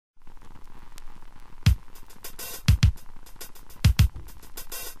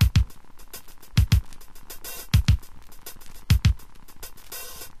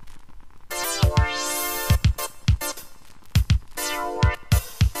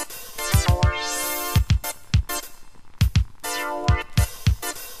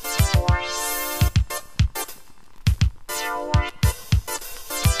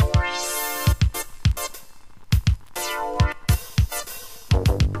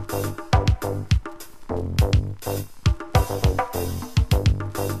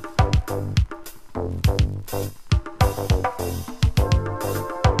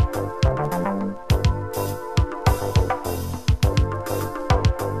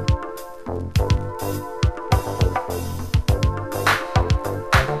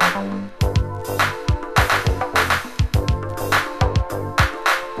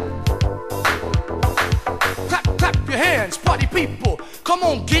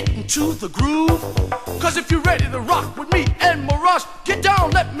gon' get into the groove. Cause if you're ready to rock with me and Miraj, get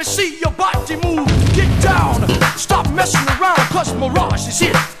down, let me see your body move. Get down, stop messing around, cause Miraj is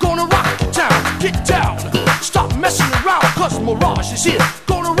here, gonna rock your town. Get down, stop messing around, cause Miraj is here,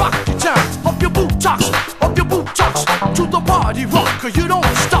 gonna rock your town. Up your buttocks, to the party rock, you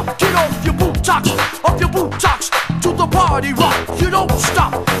don't stop. Get off your buttocks, to the party rock, you don't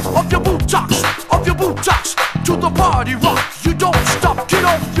stop. Up your buttocks, to the party rock, you don't stop. Get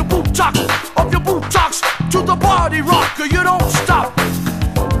off your buttocks, to the party rock, you don't stop.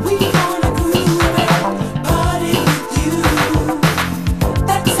 We wanna groove and party with you.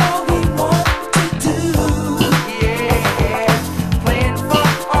 That's all we want to do. Yeah, playing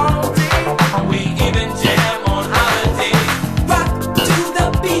funk all day. We even jam on holidays. Rock to the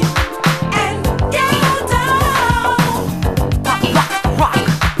beat and get down. Pop, lock, rock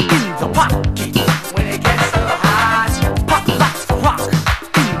in the pocket. When it gets so hot, pop, lock, rock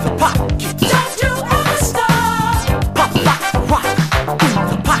in the pocket. Don't you ever stop. Pop, lock, rock in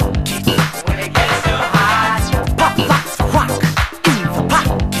the pocket. When it gets too hot, Pop, lock, rock in the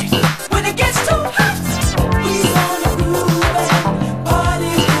pocket. When it gets too hot, we wanna groove and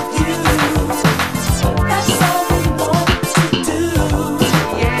party with you. That's all we want to do.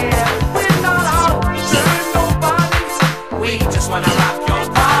 Yeah, we're not out to turn nobody. we just wanna rock your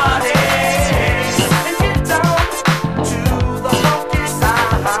body. And get down to the funky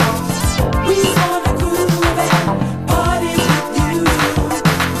sound. We wanna groove and party with you.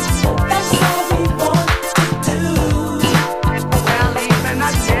 That's all we want to do. Well, even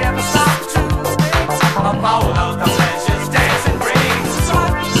I never stop to think Of all of the pleasures dancing brings.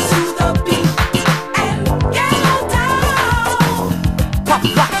 Rock to the beat and get down. pop,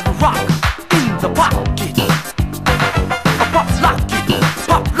 lock, rock in the pocket. Pop, lock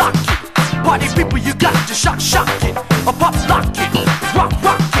it, party people, you got to shock it. Pop, lock it, rock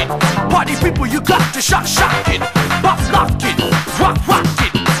it. Party people, you got to shock it. Pop, lock it, rock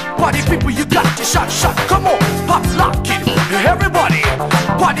it. Party people, you got to shock. Come on, pop, lock it, everybody.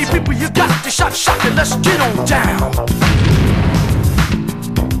 Party people, you got to shock it. Let's get on down.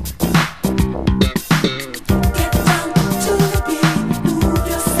 Get down to the beat, move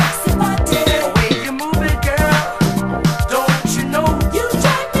your sexy body. The way you move it, girl, don't you know? You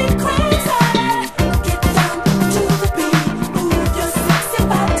drive me crazy. Get down to the beat, move your sexy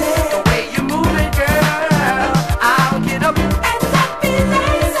body. The way you move it, girl, I'll get up. And not be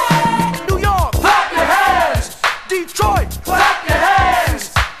lazy. New York, clap your hands. Detroit, clap your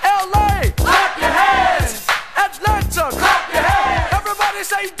hands. LA, clap your hands. Atlanta, clap your hands. Everybody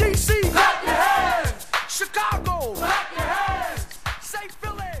say DC, clap your hands.